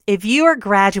If you are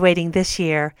graduating this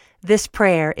year, this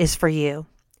prayer is for you.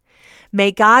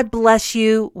 May God bless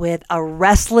you with a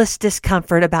restless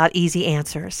discomfort about easy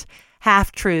answers,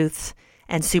 half-truths,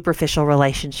 and superficial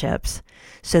relationships,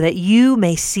 so that you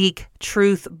may seek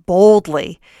truth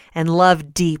boldly and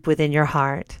love deep within your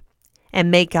heart.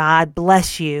 And may God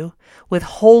bless you with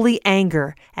holy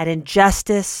anger at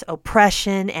injustice,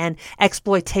 oppression, and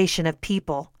exploitation of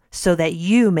people, so that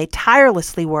you may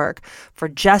tirelessly work for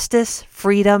justice,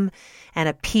 freedom, and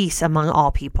a peace among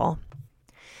all people.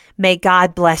 May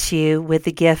God bless you with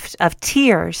the gift of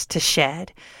tears to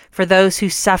shed for those who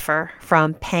suffer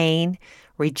from pain,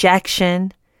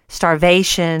 rejection,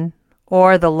 starvation,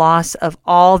 or the loss of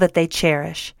all that they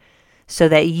cherish, so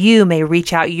that you may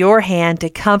reach out your hand to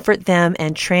comfort them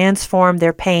and transform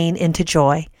their pain into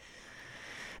joy.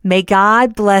 May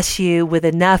God bless you with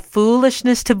enough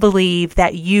foolishness to believe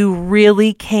that you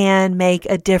really can make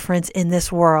a difference in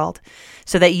this world,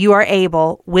 so that you are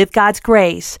able, with God's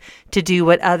grace, to do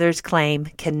what others claim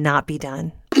cannot be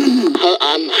done.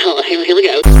 Here we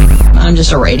go. I'm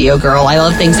just a radio girl. I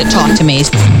love things that talk to me.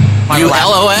 You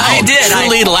LOL. I did.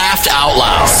 Truly laughed out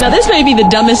loud. Now, this may be the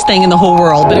dumbest thing in the whole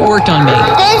world, but it worked on me.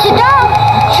 There's a dog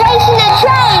chasing a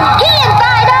train. Get him,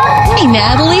 Fido. Hey,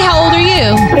 Natalie, how old are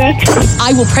you? 6.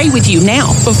 I will pray with you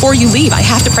now. Before you leave, I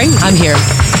have to pray with you. I'm here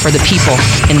for the people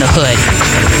in the hood.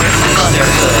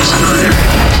 Motherhood.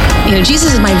 You know,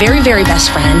 Jesus is my very, very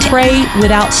best friend. Pray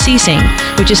without ceasing,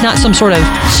 which is not some sort of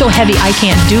so heavy I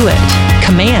can't do it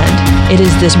command. It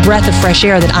is this breath of fresh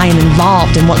air that I am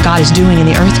involved in what God is doing in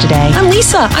the earth today. I'm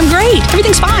Lisa. I'm great.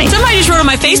 Everything's fine. Somebody just wrote on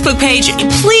my Facebook page,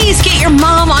 please get your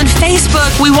mom on Facebook.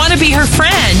 We want to be her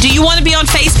friend. Do you want to be on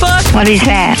Facebook? What is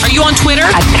that? Are you on Twitter?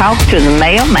 I talked to the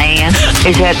mailman.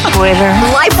 Is that Twitter?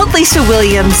 Life with Lisa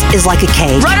Williams is like a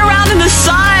cave. Run around in the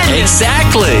sun.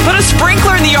 Exactly. Put a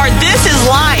sprinkler in the yard. This is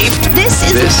life. This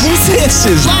is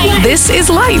life. This is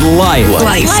life. Life.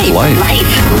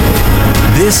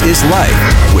 This is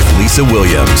Life with Lisa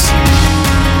Williams.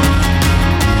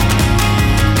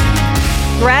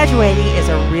 Graduating is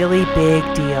a really big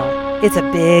deal. It's a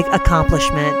big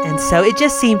accomplishment, and so it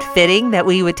just seemed fitting that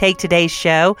we would take today's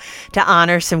show to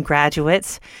honor some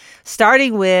graduates,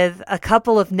 starting with a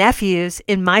couple of nephews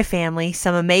in my family,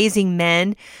 some amazing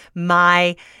men.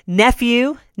 My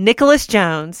nephew, Nicholas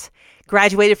Jones,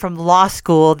 graduated from law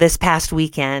school this past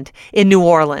weekend in New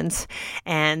Orleans.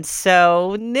 And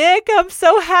so, Nick, I'm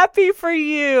so happy for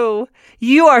you.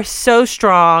 You are so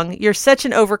strong. You're such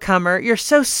an overcomer. You're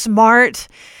so smart.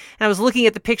 And I was looking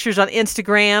at the pictures on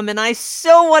Instagram, and I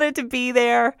so wanted to be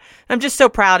there. I'm just so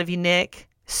proud of you, Nick.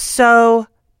 So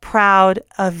proud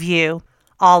of you.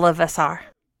 All of us are.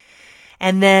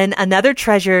 And then another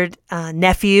treasured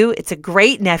nephew, it's a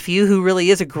great nephew who really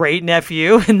is a great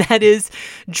nephew, and that is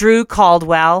Drew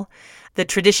Caldwell. The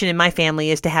tradition in my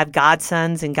family is to have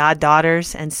godsons and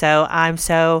goddaughters, and so I'm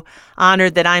so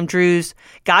honored that I'm Drew's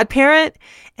godparent,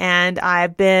 and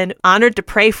I've been honored to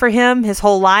pray for him his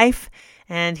whole life,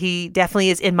 and he definitely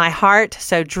is in my heart.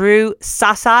 So Drew,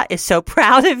 Sasa is so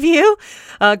proud of you,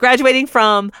 graduating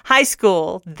from high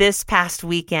school this past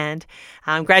weekend.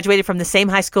 Graduated from the same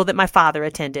high school that my father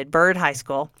attended, Byrd High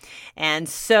School. And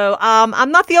so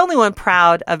I'm not the only one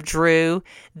proud of Drew.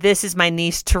 This is my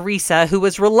niece, Teresa, who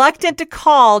was reluctant to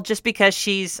call just because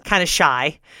she's kind of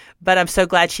shy. But I'm so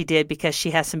glad she did, because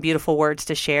she has some beautiful words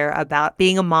to share about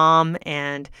being a mom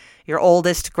and your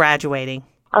oldest graduating.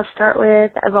 I'll start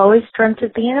with, I've always dreamt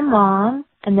of being a mom.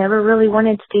 I never really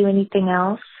wanted to do anything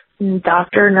else.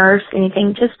 Doctor, nurse,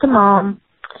 anything, just a mom.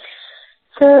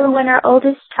 So when our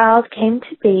oldest child came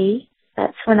to be,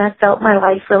 that's when I felt my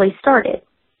life really started.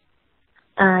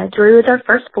 Drew was our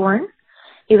firstborn.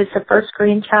 He was the first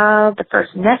grandchild, the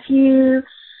first nephew.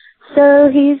 So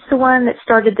he's the one that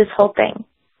started this whole thing.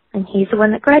 And he's the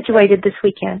one that graduated this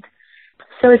weekend.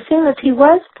 So as soon as he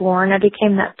was born, I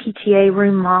became that PTA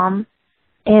room mom.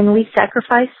 And we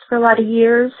sacrificed for a lot of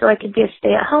years so I could be a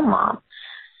stay-at-home mom.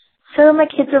 So my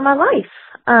kids are my life.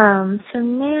 So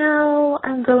now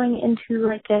I'm going into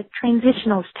like a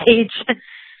transitional stage.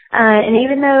 And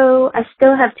even though I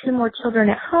still have 2 more children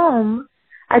at home,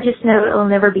 I just know it will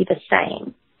never be the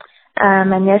same.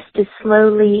 My nest is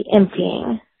slowly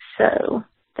emptying. So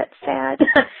that's sad.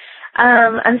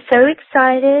 I'm so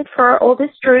excited for our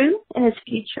oldest Drew and his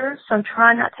future. So I'm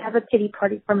trying not to have a pity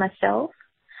party for myself.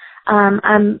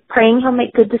 I'm praying he'll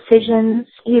make good decisions.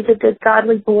 He's a good,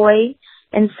 godly boy,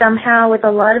 and somehow, with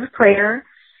a lot of prayer,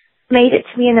 made it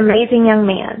to be an amazing young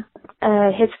man.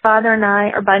 His father and I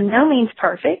are by no means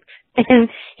perfect, and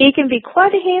he can be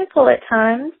quite a handful at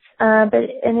times, but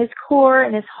in his core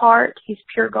and his heart, he's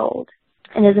pure gold.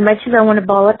 And as much as I want to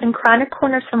ball up and cry in a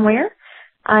corner somewhere,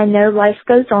 I know life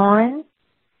goes on.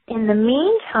 In the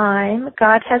meantime,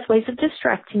 God has ways of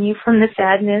distracting you from the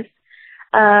sadness.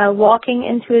 Walking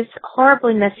into his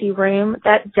horribly messy room,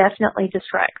 that definitely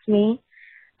distracts me.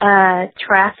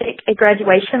 Traffic at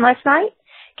graduation last night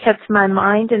kept my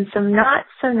mind in some not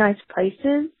so nice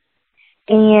places.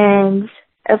 And,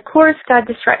 of course, God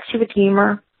distracts you with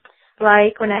humor.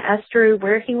 Like when I asked Drew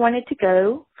where he wanted to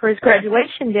go for his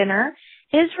graduation dinner,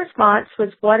 his response was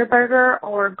Whataburger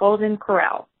or Golden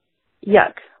Corral.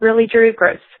 Yuck. Really, Drew?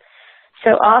 Gross.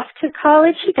 So off to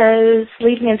college he goes,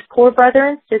 leaving his poor brother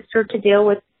and sister to deal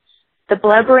with the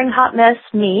blubbering hot mess,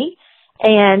 me,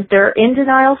 and their in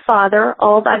denial father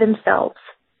all by themselves.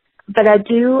 But I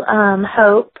do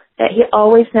hope that he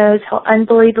always knows how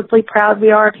unbelievably proud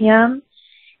we are of him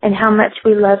and how much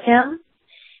we love him.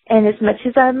 And as much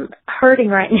as I'm hurting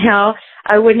right now,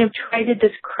 I wouldn't have traded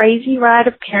this crazy ride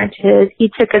of parenthood he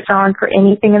took us on for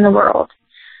anything in the world.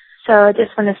 So I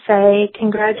just want to say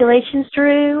congratulations,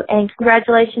 Drew, and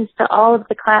congratulations to all of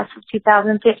the class of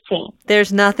 2015.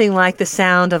 There's nothing like the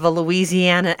sound of a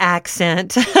Louisiana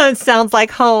accent. It sounds like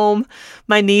home.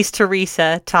 My niece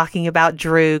Teresa talking about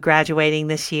Drew graduating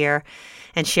this year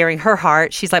and sharing her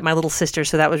heart. She's like my little sister,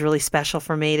 so that was really special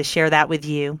for me to share that with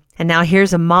you. And now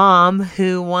here's a mom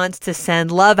who wants to send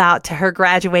love out to her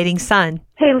graduating son.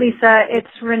 Hey, Lisa,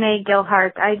 it's Renee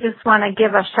Gilhart. I just want to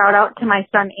give a shout out to my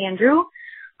son, Andrew,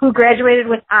 who graduated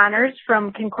with honors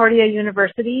from Concordia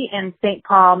University in St.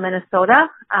 Paul, Minnesota.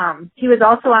 He was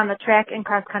also on the track and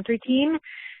cross-country team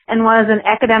and was an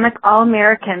academic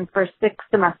All-American for 6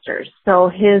 semesters. So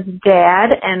his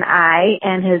dad and I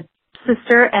and his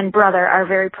sister and brother are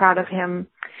very proud of him.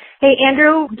 Hey,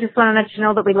 Andrew, just want to let you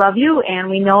know that we love you and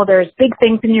we know there's big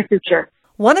things in your future.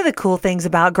 One of the cool things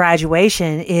about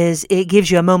graduation is it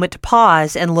gives you a moment to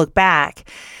pause and look back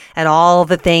at all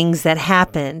the things that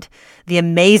happened, the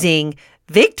amazing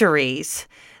victories,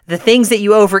 the things that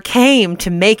you overcame to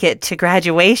make it to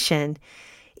graduation.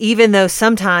 Even though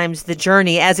sometimes the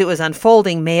journey as it was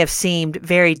unfolding may have seemed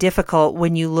very difficult,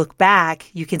 when you look back,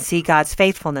 you can see God's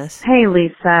faithfulness. Hey,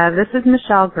 Lisa, this is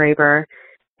Michelle Graber,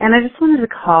 and I just wanted to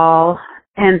call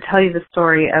and tell you the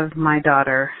story of my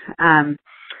daughter. Her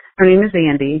name is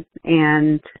Andy,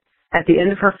 and at the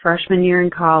end of her freshman year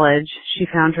in college, she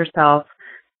found herself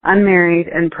unmarried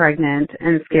and pregnant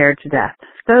and scared to death.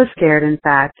 So scared, in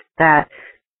fact, that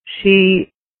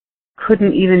she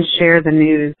couldn't even share the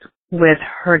news with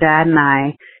her dad and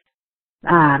I,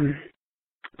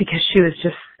 because she was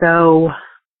just so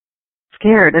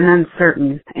scared and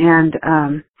uncertain. And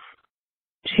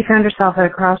she found herself at a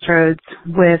crossroads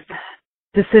with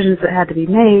decisions that had to be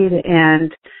made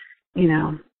and, you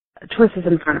know, choices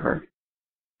in front of her.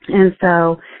 And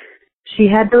so she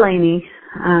had Delaney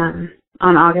on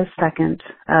August 2nd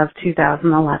of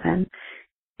 2011,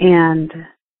 and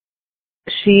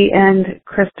she and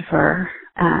Christopher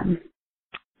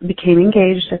became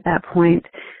engaged at that point,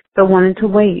 but wanted to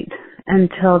wait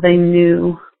until they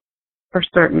knew for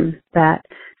certain that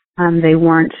they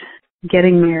weren't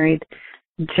getting married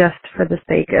just for the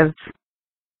sake of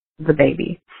the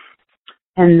baby.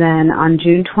 And then on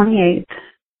June 28th,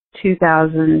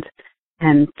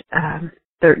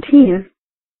 2013,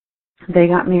 they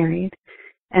got married.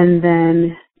 And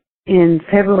then in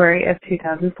February of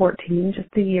 2014, just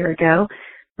a year ago,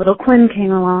 little Quinn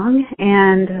came along.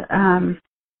 And,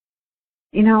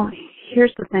 you know,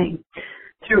 here's the thing.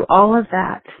 Through all of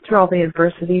that, through all the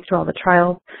adversity, through all the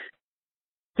trials,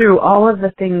 through all of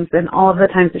the things and all of the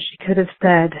times that she could have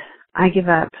said, I give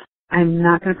up. I'm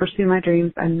not going to pursue my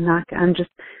dreams. I'm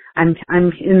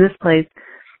in this place.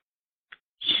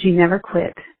 She never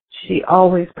quit. She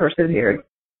always persevered.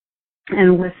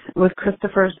 And with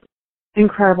Christopher's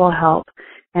incredible help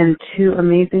and 2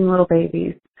 amazing little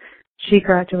babies, she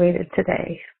graduated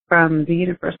today from the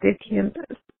University of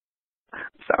Kansas.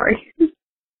 Sorry.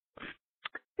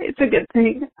 It's a good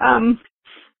thing.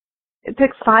 It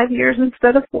took 5 years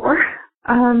instead of 4.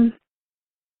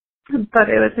 But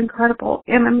it was incredible.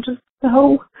 And I'm just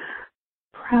so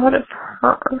proud of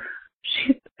her.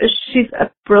 She's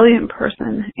a brilliant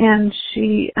person, and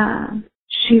she's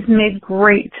made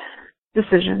great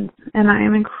decisions, and I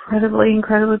am incredibly,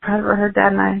 incredibly proud of her. Her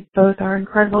dad and I both are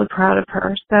incredibly proud of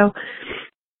her. So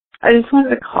I just wanted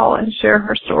to call and share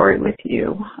her story with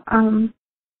you. And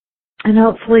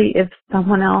hopefully if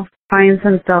someone else finds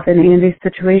themselves in Andy's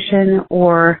situation,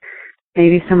 or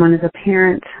maybe someone is a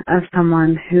parent of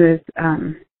someone who is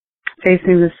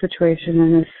facing this situation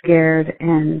and is scared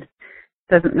and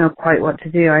doesn't know quite what to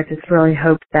do, I just really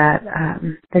hope that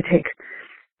they take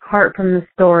heart from the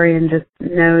story and just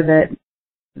know that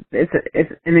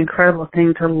it's an incredible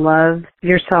thing to love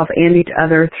yourself and each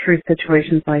other through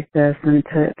situations like this, and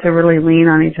to really lean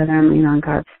on each other and lean on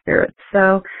God's Spirit.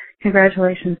 So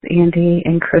congratulations, Andy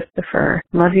and Christopher.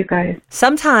 Love you guys.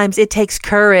 Sometimes it takes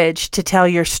courage to tell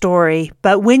your story,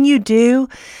 but when you do,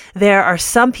 there are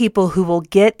some people who will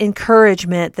get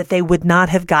encouragement that they would not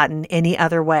have gotten any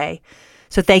other way.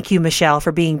 So thank you, Michelle,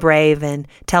 for being brave and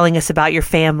telling us about your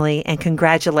family, and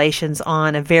congratulations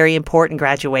on a very important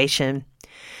graduation.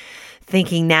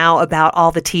 Thinking now about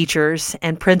all the teachers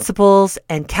and principals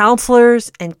and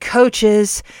counselors and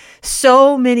coaches,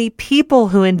 so many people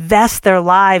who invest their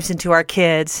lives into our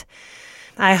kids.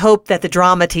 I hope that the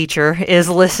drama teacher is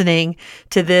listening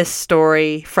to this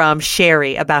story from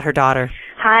Sherry about her daughter.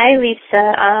 Hi,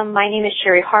 Lisa. My name is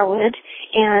Sherry Harwood,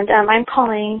 and I'm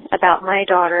calling about my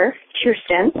daughter,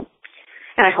 Kirsten.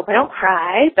 And I hope I don't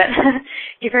cry, but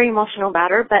you're very emotional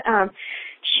about her. But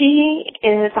she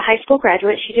is a high school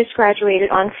graduate. She just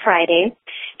graduated on Friday,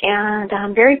 and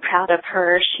I'm very proud of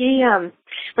her. She,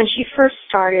 when she first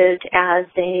started as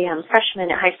a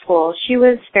freshman at high school, she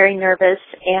was very nervous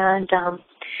and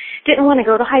didn't want to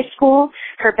go to high school.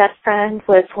 Her best friend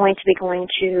was going to be going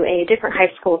to a different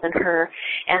high school than her,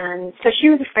 and so she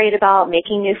was afraid about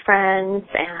making new friends,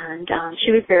 and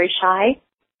she was very shy.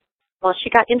 Well,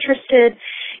 she got interested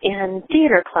in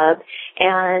theater club,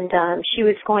 and she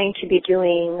was going to be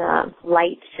doing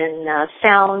lights and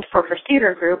sound for her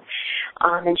theater group,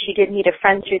 and she did need a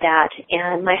friend through that.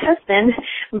 And my husband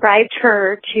bribed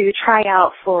her to try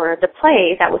out for the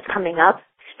play that was coming up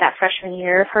that freshman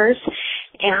year of hers,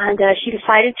 and she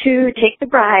decided to take the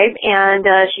bribe, and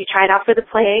she tried out for the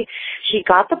play. She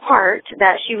got the part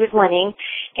that she was winning,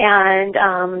 and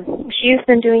she's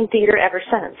been doing theater ever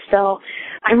since. So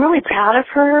I'm really proud of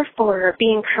her for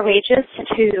being courageous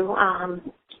to,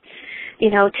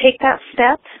 take that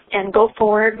step and go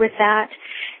forward with that.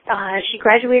 She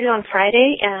graduated on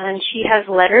Friday, and she has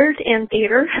lettered in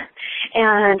theater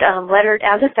and lettered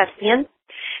as a thespian.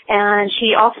 And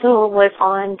she also was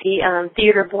on the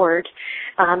theater board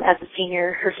as a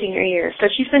senior, her senior year. So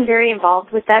she's been very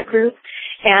involved with that group,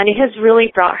 and it has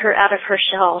really brought her out of her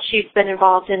shell. She's been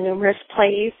involved in numerous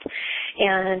plays,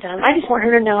 and I just want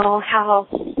her to know how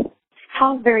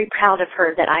very proud of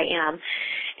her that I am.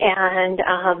 And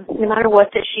no matter what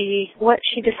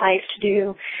she decides to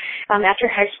do after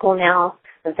high school now,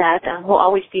 that we'll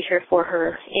always be here for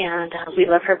her, and we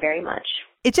love her very much.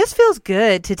 It just feels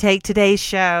good to take today's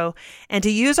show and to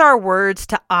use our words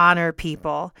to honor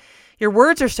people. Your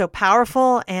words are so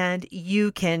powerful, and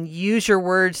you can use your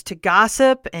words to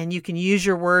gossip, and you can use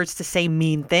your words to say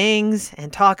mean things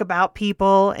and talk about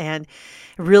people and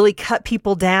really cut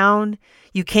people down.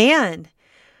 You can.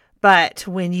 But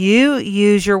when you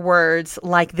use your words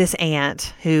like this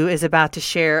aunt who is about to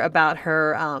share about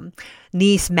her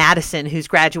niece, Madison, who's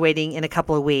graduating in a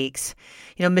couple of weeks,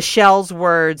 Michelle's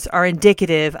words are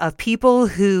indicative of people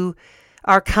who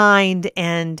are kind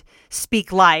and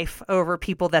speak life over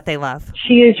people that they love.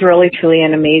 She is really, truly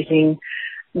an amazing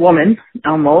woman,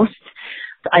 almost.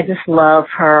 I just love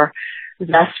her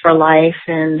zest for life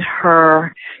and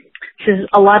she has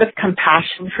a lot of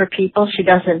compassion for people. She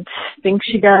doesn't think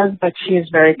she does, but she is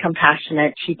very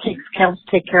compassionate. She helps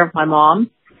take care of my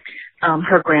mom,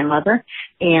 her grandmother,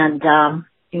 and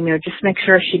just make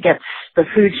sure she gets the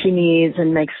food she needs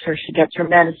and makes sure she gets her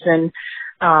medicine.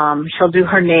 She'll do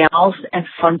her nails and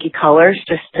funky colors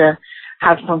just to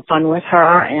have some fun with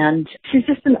her. And she's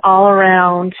just an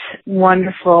all-around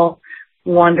wonderful,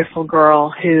 wonderful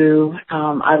girl who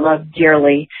I love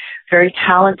dearly. Very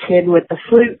talented with the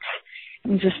flute.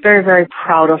 I'm just very, very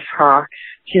proud of her.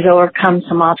 She's overcome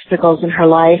some obstacles in her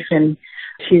life, and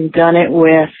she's done it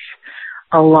with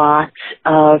a lot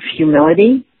of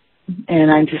humility.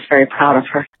 And I'm just very proud of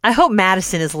her. I hope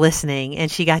Madison is listening and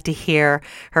she got to hear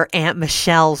her Aunt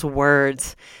Michelle's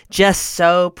words. Just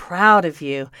so proud of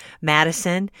you,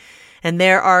 Madison. And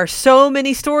there are so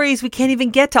many stories. We can't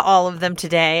even get to all of them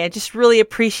today. I just really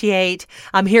appreciate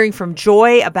hearing from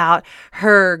Joy about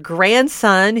her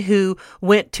grandson who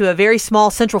went to a very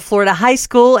small Central Florida high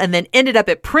school and then ended up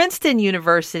at Princeton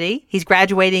University. He's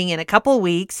graduating in a couple of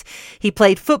weeks. He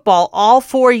played football all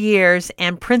 4 years,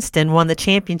 and Princeton won the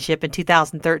championship in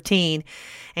 2013.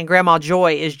 And Grandma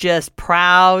Joy is just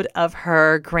proud of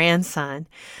her grandson.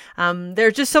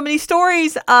 There's just so many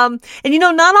stories. And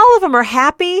not all of them are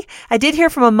happy. I did hear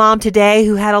from a mom today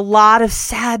who had a lot of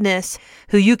sadness,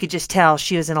 who you could just tell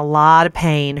she was in a lot of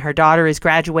pain. Her daughter is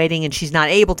graduating and she's not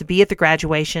able to be at the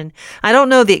graduation. I don't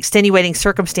know the extenuating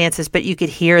circumstances, but you could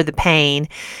hear the pain.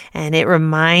 And it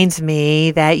reminds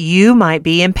me that you might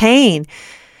be in pain.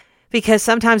 because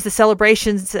sometimes the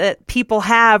celebrations that people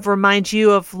have remind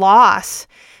you of loss.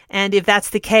 And if that's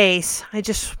the case, I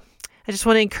just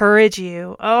want to encourage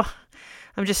you. Oh,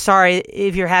 I'm just sorry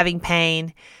if you're having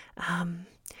pain.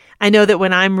 I know that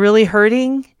when I'm really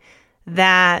hurting,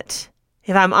 that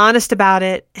if I'm honest about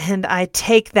it and I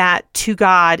take that to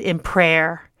God in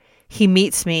prayer, He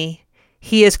meets me.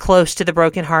 He is close to the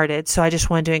brokenhearted. So I just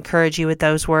wanted to encourage you with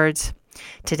those words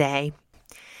today.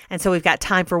 And so we've got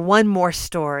time for one more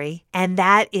story, and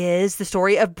that is the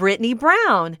story of Brittany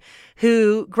Brown,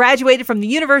 who graduated from the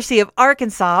University of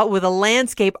Arkansas with a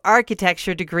landscape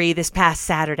architecture degree this past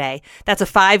Saturday. That's a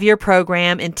 5-year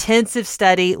program, intensive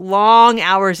study, long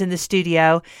hours in the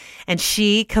studio, and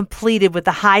she completed with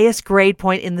the highest grade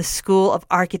point in the School of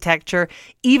Architecture,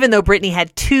 even though Brittany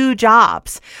had 2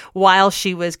 jobs while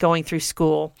she was going through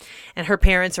school. And her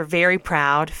parents are very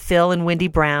proud, Phil and Wendy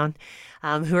Brown,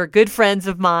 who are good friends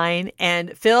of mine.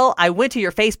 And Phil, I went to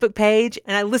your Facebook page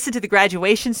and I listened to the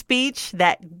graduation speech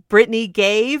that Brittany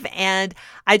gave, and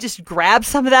I just grabbed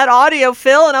some of that audio,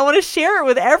 Phil, and I want to share it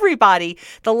with everybody.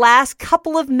 The last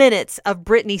couple of minutes of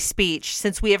Brittany's speech,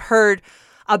 since we have heard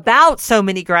about so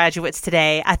many graduates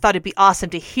today, I thought it'd be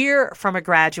awesome to hear from a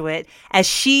graduate as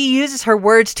she uses her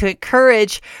words to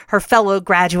encourage her fellow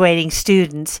graduating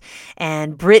students.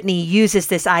 And Brittany uses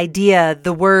this idea,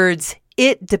 the words,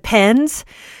 "It depends,"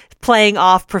 playing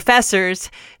off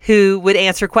professors who would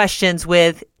answer questions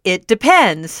with "it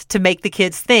depends" to make the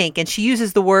kids think. And she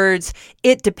uses the words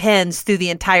 "it depends" through the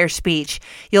entire speech.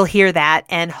 You'll hear that,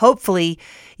 and hopefully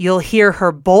you'll hear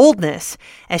her boldness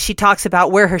as she talks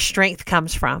about where her strength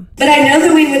comes from. But I know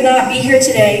that we would not be here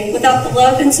today without the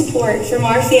love and support from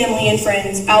our family and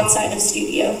friends outside of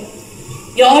studio.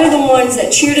 Y'all are the ones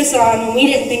that cheered us on when we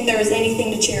didn't think there was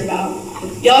anything to cheer about.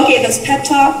 Y'all gave us pep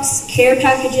talks, care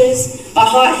packages, a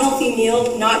hot, healthy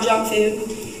meal, not junk food,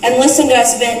 and listened to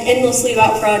us vent endlessly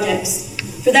about projects.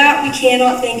 For that, we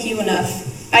cannot thank you enough.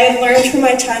 I have learned from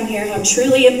my time here how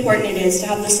truly important it is to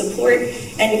have the support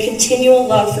and continual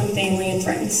love from family and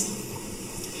friends.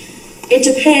 It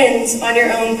depends on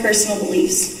your own personal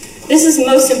beliefs. This is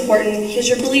most important because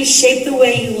your beliefs shape the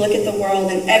way you look at the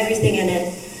world and everything in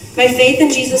it. My faith in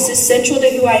Jesus is central to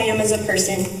who I am as a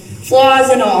person, flaws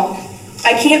and all.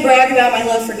 I can't brag about my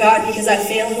love for God because I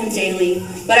fail Him daily,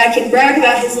 but I can brag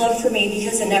about His love for me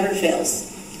because it never fails.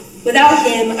 Without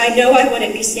Him, I know I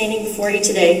wouldn't be standing before you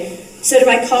today. So to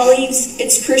my colleagues,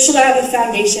 it's crucial to have a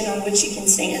foundation on which you can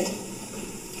stand.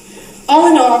 All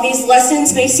in all, these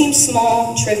lessons may seem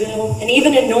small, trivial, and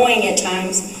even annoying at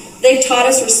times. They've taught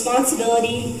us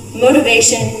responsibility,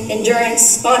 motivation, endurance,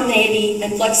 spontaneity,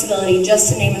 and flexibility, just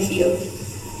to name a few.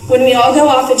 When we all go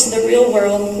off into the real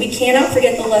world, we cannot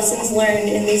forget the lessons learned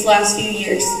in these last few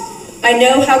years. I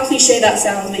know how cliche that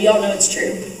sounds, but y'all know it's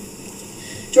true.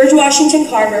 George Washington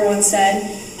Carver once said,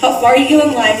 "How far you go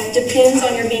in life depends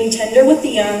on your being tender with the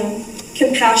young,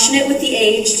 compassionate with the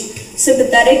aged,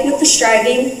 sympathetic with the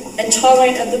striving, and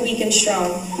tolerant of the weak and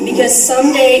strong, because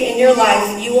someday in your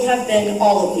life you will have been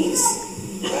all of these."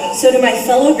 So to my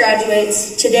fellow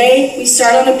graduates, today we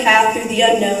start on a path through the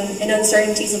unknown and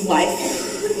uncertainties of life.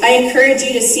 I encourage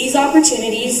you to seize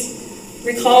opportunities,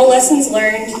 recall lessons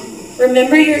learned,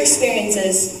 remember your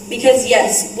experiences, because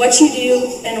yes, what you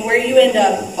do and where you end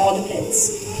up all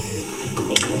depends.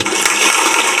 Thank you.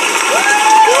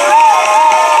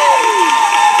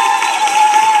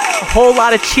 A whole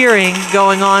lot of cheering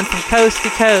going on from coast to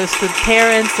coast with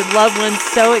parents and loved ones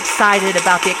so excited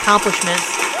about the accomplishments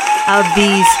of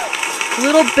these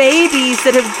little babies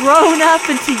that have grown up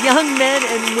into young men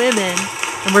and women.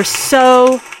 And we're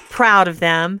so proud of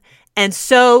them and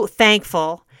so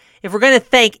thankful. If we're going to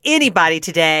thank anybody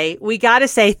today, we got to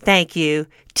say thank you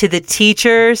to the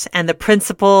teachers and the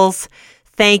principals.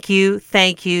 Thank you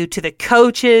to the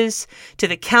coaches, to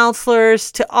the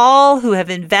counselors, to all who have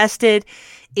invested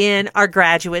in our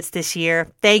graduates this year.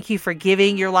 Thank you for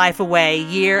giving your life away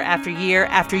year after year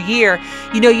after year.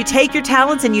 You know, you take your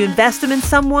talents and you invest them in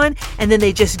someone, and then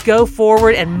they just go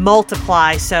forward and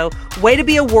multiply. So way to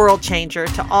be a world changer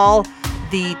to all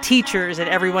the teachers and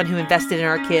everyone who invested in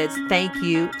our kids. Thank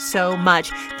you so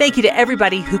much. Thank you to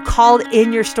everybody who called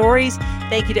in your stories.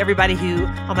 Thank you to everybody who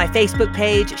on my Facebook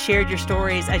page shared your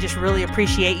stories. I just really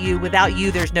appreciate you. Without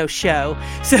you, there's no show.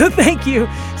 So thank you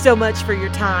so much for your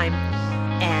time.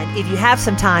 And if you have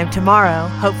some time tomorrow,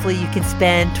 hopefully you can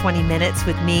spend 20 minutes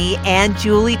with me and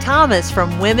Julie Thomas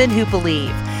from Women Who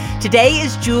Believe. Today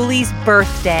is Julie's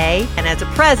birthday, and as a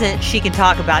present, she can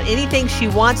talk about anything she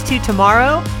wants to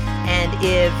tomorrow. And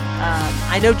if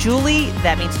I know Julie,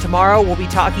 that means tomorrow we'll be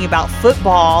talking about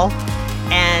football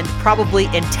and probably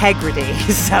integrity.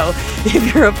 So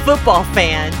if you're a football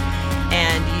fan,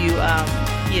 and you,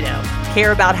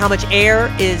 care about how much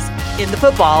air is in the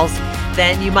footballs,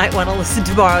 then you might want to listen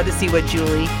tomorrow to see what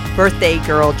birthday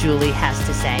girl Julie has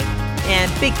to say.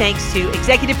 And big thanks to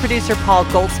executive producer Paul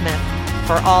Goldsmith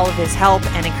for all of his help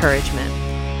and encouragement.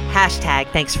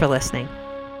 #, thanks for listening.